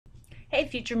Hey,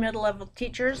 future middle level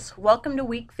teachers, welcome to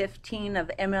week 15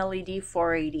 of MLED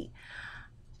 480.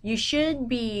 You should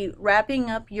be wrapping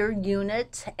up your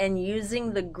unit and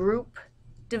using the group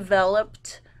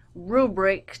developed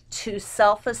rubric to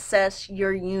self-assess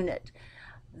your unit.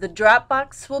 The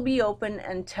Dropbox will be open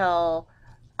until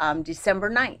December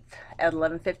 9th at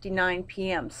 11:59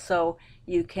 p.m. so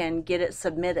you can get it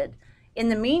submitted. In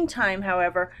the meantime,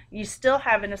 however, you still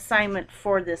have an assignment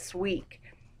for this week.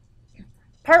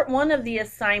 Part 1 of the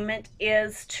assignment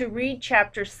is to read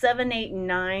chapters 7, 8, and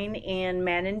 9 in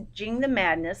Managing the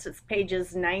Madness. It's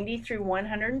pages 90 through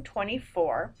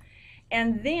 124.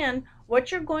 And then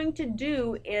what you're going to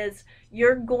do is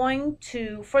you're going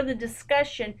to, for the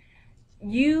discussion,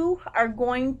 you are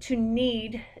going to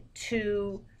need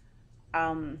to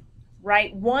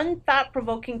write one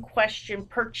thought-provoking question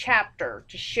per chapter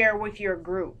to share with your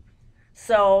group.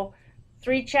 So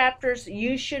 3 chapters,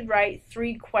 you should write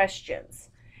 3 questions.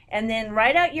 And then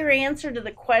write out your answer to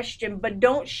the question, but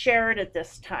don't share it at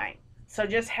this time. So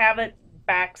just have it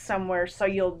back somewhere so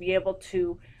you'll be able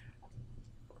to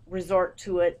resort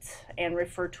to it and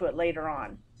refer to it later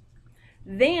on.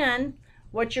 Then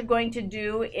what you're going to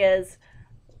do is,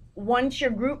 once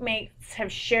your group mates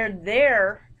have shared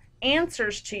their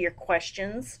answers to your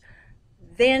questions,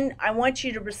 then I want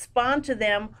you to respond to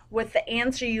them with the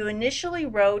answer you initially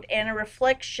wrote and a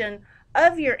reflection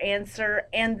of your answer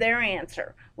and their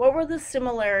answer. What were the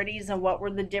similarities and what were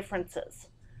the differences?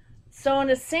 So in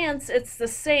a sense, it's the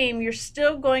same. You're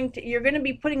going to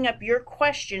be putting up your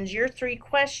questions, your 3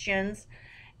 questions,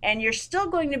 and you're still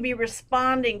going to be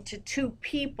responding to 2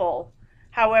 people.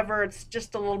 However, it's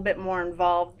just a little bit more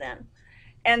involved then.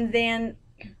 And then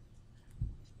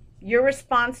your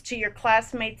response to your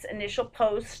classmates' initial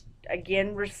post,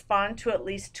 again, respond to at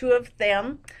least 2 of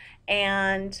them.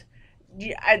 And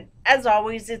as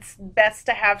always, it's best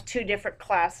to have 2 different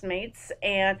classmates,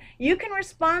 and you can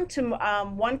respond to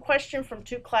 1 question from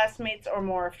 2 classmates or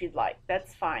more if you'd like.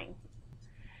 That's fine.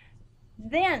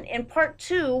 Then in part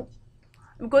 2,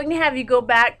 I'm going to have you go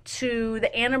back to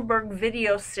the Annenberg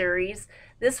video series.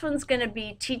 This one's going to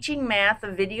be Teaching Math,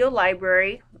 a Video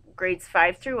Library, grades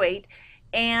 5 through 8,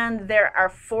 and there are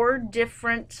 4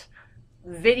 different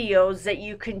videos that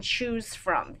you can choose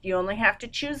from. You only have to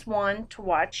choose one to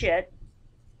watch it.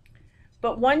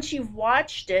 But once you've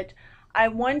watched it, I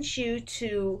want you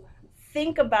to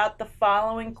think about the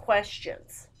following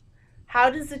questions.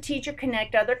 How does the teacher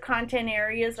connect other content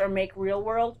areas or make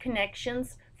real-world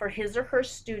connections for his or her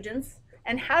students?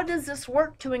 And how does this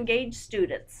work to engage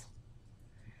students?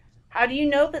 How do you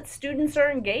know that students are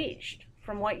engaged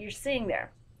from what you're seeing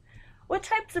there? What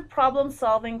types of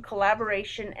problem-solving,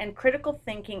 collaboration, and critical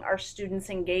thinking are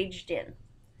students engaged in?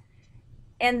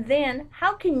 And then,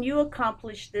 how can you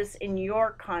accomplish this in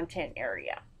your content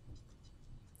area?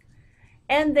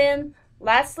 And then,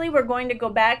 lastly, we're going to go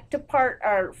back to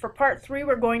for part 3,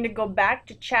 we're going to go back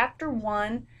to chapter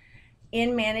 1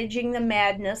 in Managing the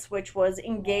Madness, which was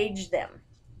Engage Them.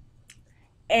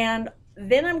 And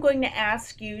then I'm going to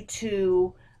ask you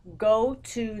to go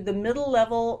to the Middle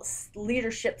Level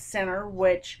Leadership Center,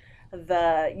 which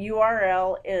the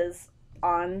URL is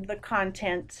on the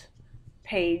content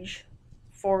page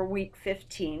for week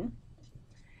 15.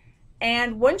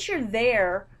 And once you're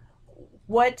there,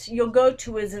 what you'll go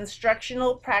to is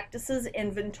Instructional Practices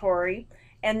Inventory,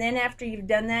 and then after you've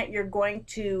done that, you're going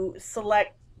to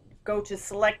go to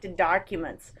Selected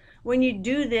Documents. When you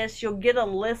do this, you'll get a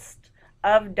list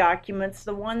of documents.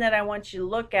 The one that I want you to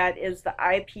look at is the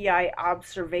IPI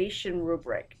Observation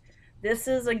Rubric. This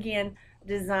is, again,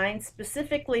 designed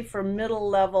specifically for middle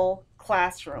level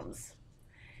classrooms.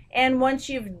 And once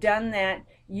you've done that,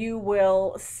 you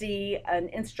will see an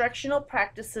Instructional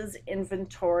Practices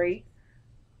Inventory,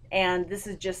 and this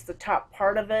is just the top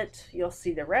part of it. You'll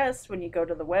see the rest when you go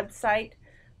to the website,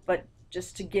 but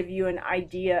just to give you an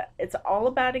idea, it's all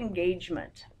about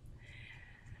engagement.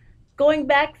 Going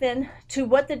back then to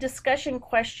what the discussion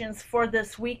questions for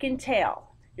this week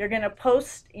entail. You're going to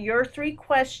post your 3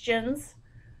 questions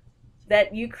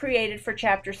that you created for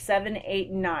chapter 7, 8,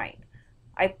 and 9.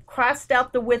 I crossed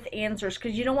out the with answers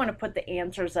because you don't want to put the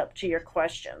answers up to your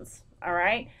questions. All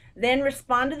right? Then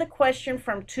respond to the question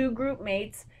from 2 group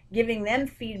mates, giving them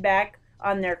feedback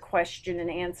on their question and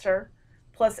answer,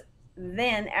 plus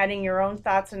then adding your own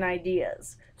thoughts and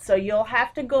ideas. So you'll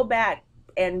have to go back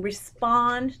and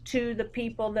respond to the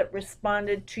people that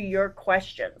responded to your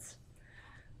questions.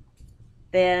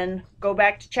 Then go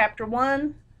back to chapter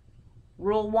 1,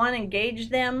 rule 1, engage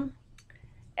them,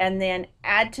 and then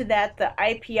add to that the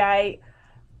IPI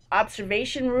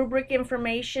observation rubric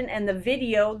information and the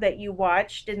video that you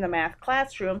watched in the math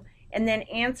classroom, and then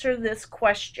answer this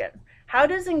question. How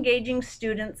does engaging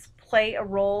students play a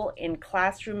role in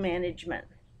classroom management?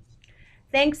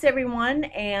 Thanks everyone,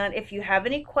 and if you have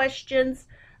any questions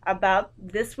about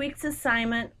this week's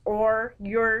assignment or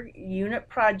your unit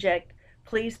project,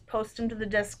 please post them to the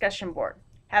discussion board.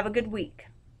 Have a good week.